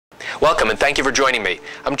Welcome and thank you for joining me.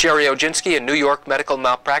 I'm Gerry Oginski, a New York medical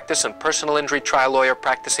malpractice and personal injury trial lawyer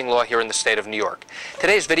practicing law here in the state of New York.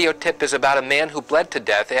 Today's video tip is about a man who bled to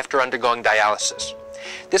death after undergoing dialysis.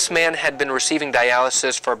 This man had been receiving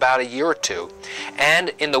dialysis for about a year or two, and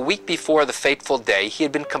in the week before the fateful day, he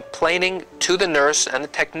had been complaining to the nurse and the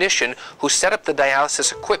technician who set up the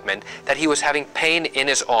dialysis equipment that he was having pain in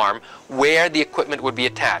his arm where the equipment would be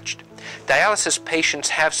attached. Dialysis patients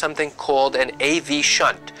have something called an AV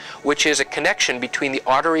shunt, which is a connection between the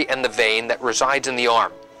artery and the vein that resides in the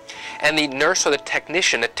arm. And the nurse or the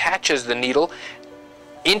technician attaches the needle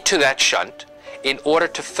into that shunt in order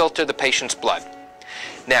to filter the patient's blood.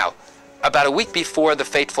 Now, about a week before the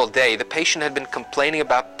fateful day, the patient had been complaining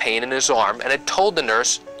about pain in his arm and had told the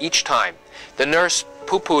nurse each time. The nurse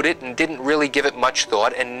poo-pooed it and didn't really give it much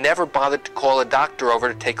thought and never bothered to call a doctor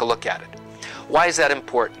over to take a look at it. Why is that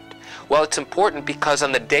important? Well, it's important because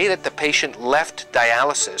on the day that the patient left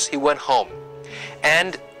dialysis, he went home.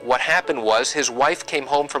 And what happened was his wife came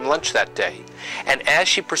home from lunch that day. And as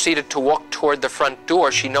she proceeded to walk toward the front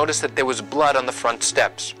door, she noticed that there was blood on the front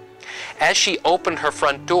steps. As she opened her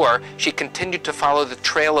front door, she continued to follow the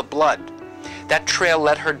trail of blood. That trail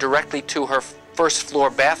led her directly to her first floor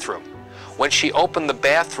bathroom. When she opened the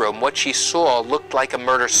bathroom, what she saw looked like a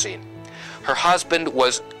murder scene. Her husband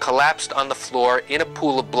was collapsed on the floor in a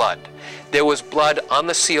pool of blood. There was blood on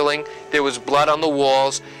the ceiling, there was blood on the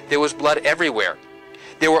walls, there was blood everywhere.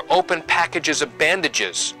 There were open packages of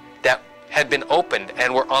bandages that had been opened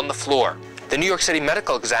and were on the floor. The New York City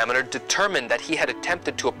medical examiner determined that he had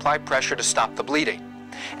attempted to apply pressure to stop the bleeding.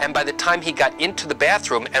 And by the time he got into the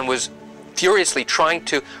bathroom and was furiously trying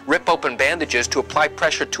to rip open bandages to apply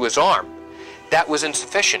pressure to his arm, that was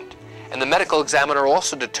insufficient. And the medical examiner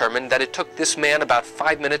also determined that it took this man about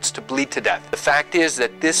 5 minutes to bleed to death. The fact is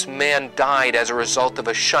that this man died as a result of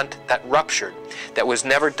a shunt that ruptured, that was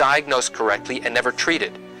never diagnosed correctly and never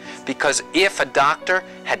treated. Because if a doctor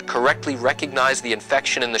had correctly recognized the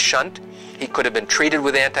infection in the shunt, he could have been treated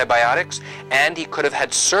with antibiotics, and he could have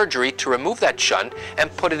had surgery to remove that shunt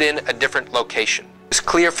and put it in a different location. It was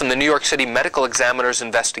clear from the New York City medical examiner's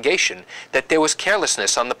investigation that there was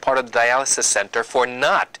carelessness on the part of the dialysis center for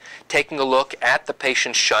not taking a look at the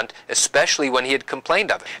patient's shunt, especially when he had complained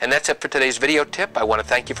of it. And that's it for today's video tip. I want to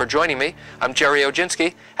thank you for joining me. I'm Gerry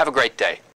Oginski. Have a great day.